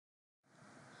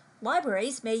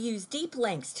Libraries may use deep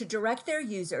links to direct their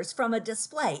users from a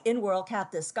display in WorldCat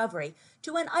Discovery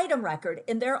to an item record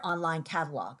in their online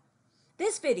catalog.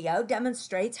 This video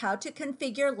demonstrates how to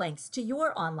configure links to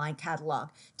your online catalog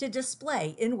to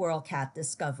display in WorldCat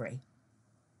Discovery.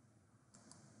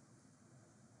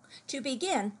 To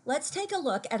begin, let's take a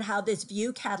look at how this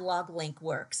View Catalog link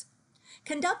works.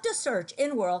 Conduct a search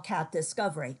in WorldCat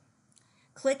Discovery.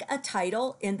 Click a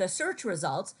title in the search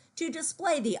results to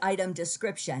display the item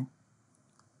description.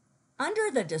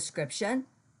 Under the description,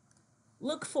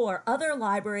 look for Other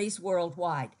Libraries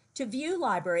Worldwide to view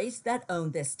libraries that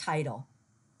own this title.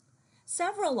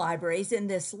 Several libraries in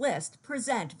this list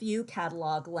present View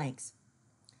Catalog links.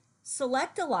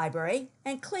 Select a library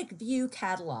and click View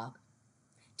Catalog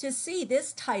to see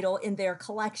this title in their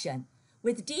collection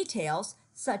with details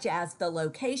such as the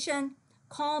location,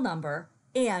 call number,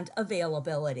 and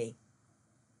availability.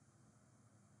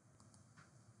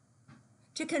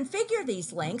 To configure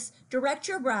these links, direct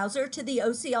your browser to the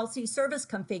OCLC service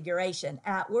configuration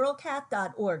at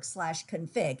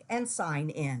worldcat.org/config and sign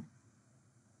in.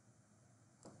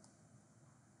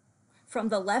 From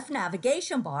the left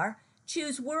navigation bar,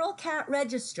 choose WorldCat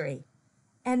Registry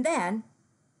and then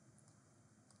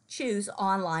choose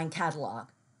Online Catalog.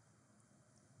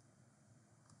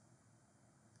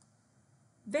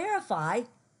 Verify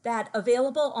that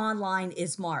Available Online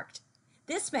is marked.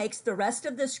 This makes the rest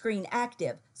of the screen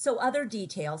active so other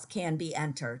details can be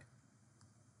entered.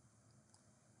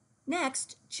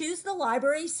 Next, choose the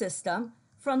library system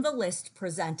from the list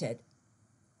presented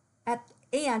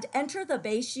and enter the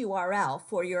base URL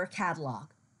for your catalog.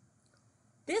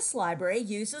 This library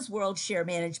uses World Share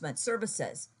Management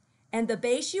Services, and the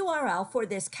base URL for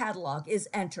this catalog is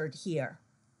entered here.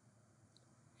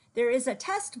 There is a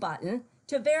test button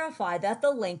to verify that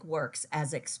the link works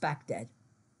as expected.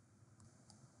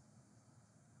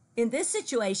 In this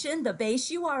situation, the base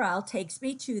URL takes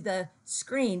me to the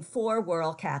screen for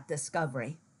WorldCat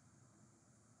Discovery.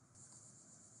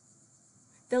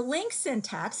 The link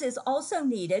syntax is also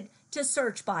needed to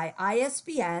search by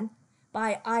ISBN,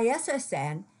 by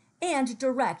ISSN, and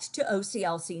direct to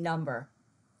OCLC number.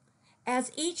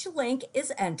 As each link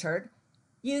is entered,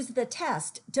 use the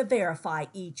test to verify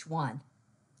each one.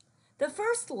 The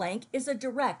first link is a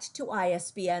direct to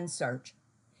ISBN search.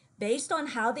 Based on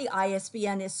how the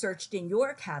ISBN is searched in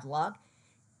your catalog,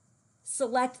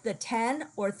 select the 10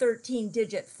 or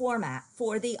 13-digit format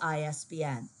for the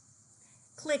ISBN.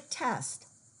 Click Test.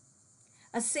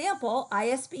 A sample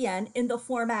ISBN in the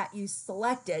format you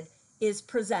selected is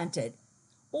presented,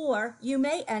 or you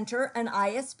may enter an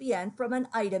ISBN from an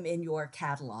item in your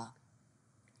catalog.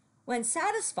 When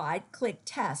satisfied, click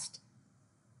Test,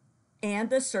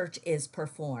 and the search is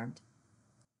performed.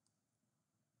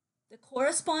 The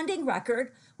corresponding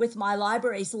record with my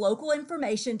library's local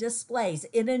information displays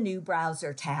in a new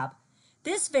browser tab.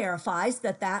 This verifies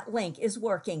that that link is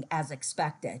working as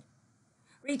expected.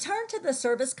 Return to the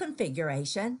service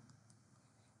configuration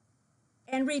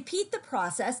and repeat the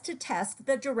process to test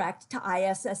the direct to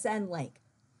ISSN link.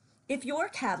 If your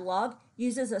catalog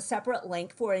uses a separate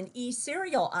link for an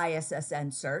eSerial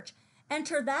ISSN search,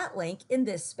 enter that link in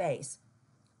this space.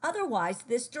 Otherwise,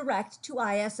 this direct to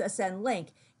ISSN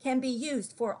link can be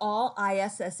used for all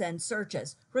ISSN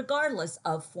searches, regardless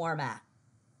of format.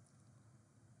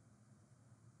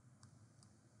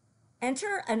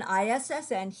 Enter an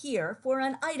ISSN here for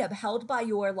an item held by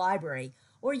your library,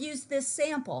 or use this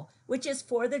sample, which is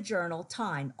for the journal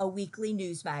Time, a weekly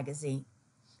news magazine.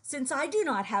 Since I do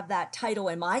not have that title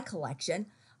in my collection,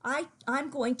 I'm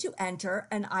going to enter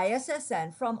an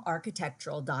ISSN from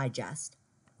Architectural Digest.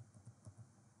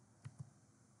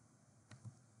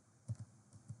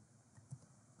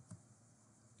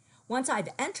 Once I've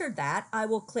entered that, I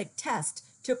will click Test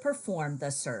to perform the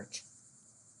search.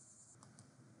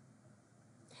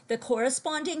 The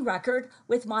corresponding record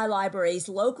with my library's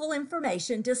local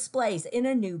information displays in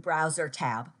a new browser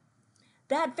tab.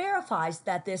 That verifies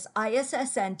that this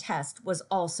ISSN test was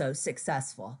also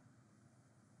successful.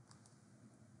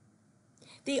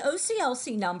 The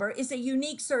OCLC number is a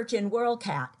unique search in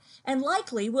WorldCat and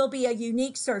likely will be a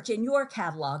unique search in your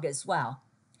catalog as well.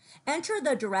 Enter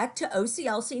the direct to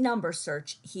OCLC number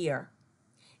search here.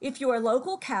 If your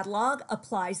local catalog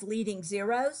applies leading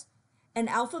zeros, an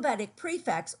alphabetic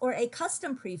prefix, or a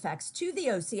custom prefix to the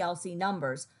OCLC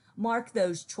numbers, mark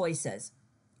those choices.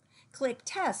 Click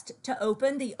Test to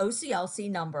open the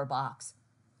OCLC number box.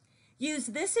 Use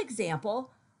this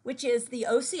example, which is the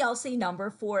OCLC number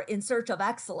for In Search of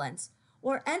Excellence,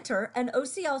 or enter an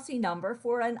OCLC number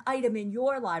for an item in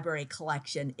your library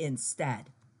collection instead.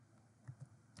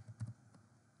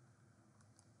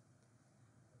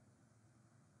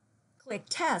 Click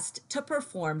Test to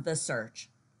perform the search.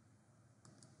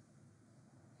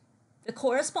 The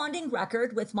corresponding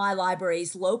record with my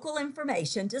library's local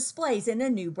information displays in a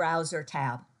new browser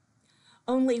tab.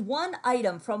 Only one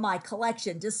item from my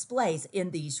collection displays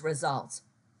in these results.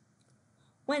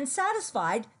 When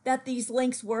satisfied that these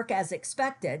links work as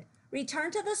expected,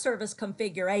 return to the service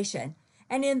configuration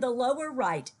and in the lower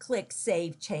right, click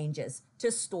Save Changes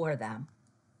to store them.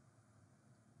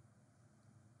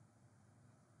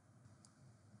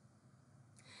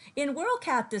 In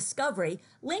WorldCat Discovery,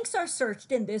 links are searched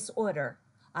in this order: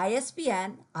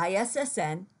 ISBN,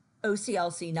 ISSN,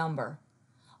 OCLC number.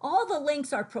 All the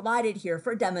links are provided here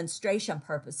for demonstration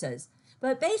purposes,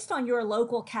 but based on your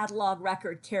local catalog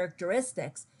record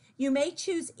characteristics, you may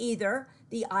choose either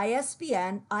the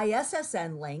ISBN,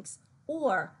 ISSN links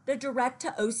or the Direct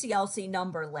to OCLC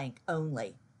number link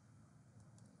only.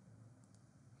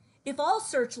 If all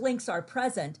search links are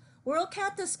present,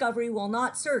 WorldCat Discovery will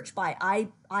not search by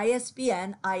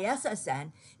ISBN,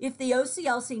 ISSN if the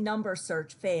OCLC number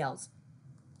search fails.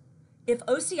 If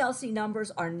OCLC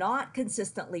numbers are not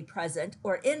consistently present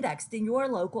or indexed in your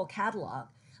local catalog,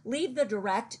 leave the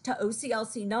Direct to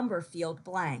OCLC number field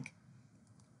blank.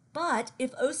 But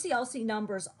if OCLC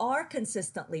numbers are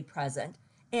consistently present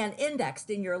and indexed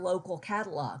in your local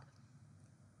catalog,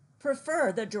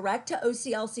 prefer the Direct to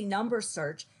OCLC number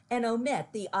search and omit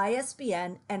the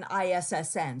ISBN and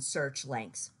ISSN search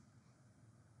links.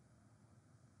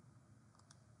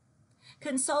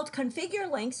 Consult Configure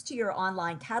Links to your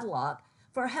online catalog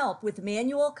for help with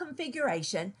manual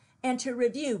configuration and to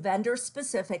review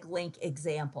vendor-specific link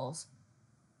examples.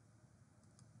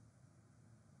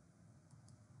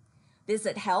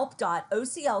 Visit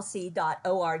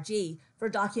help.oclc.org for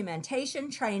documentation,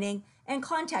 training, and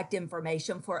contact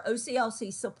information for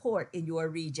OCLC support in your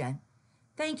region.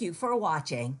 Thank you for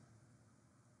watching.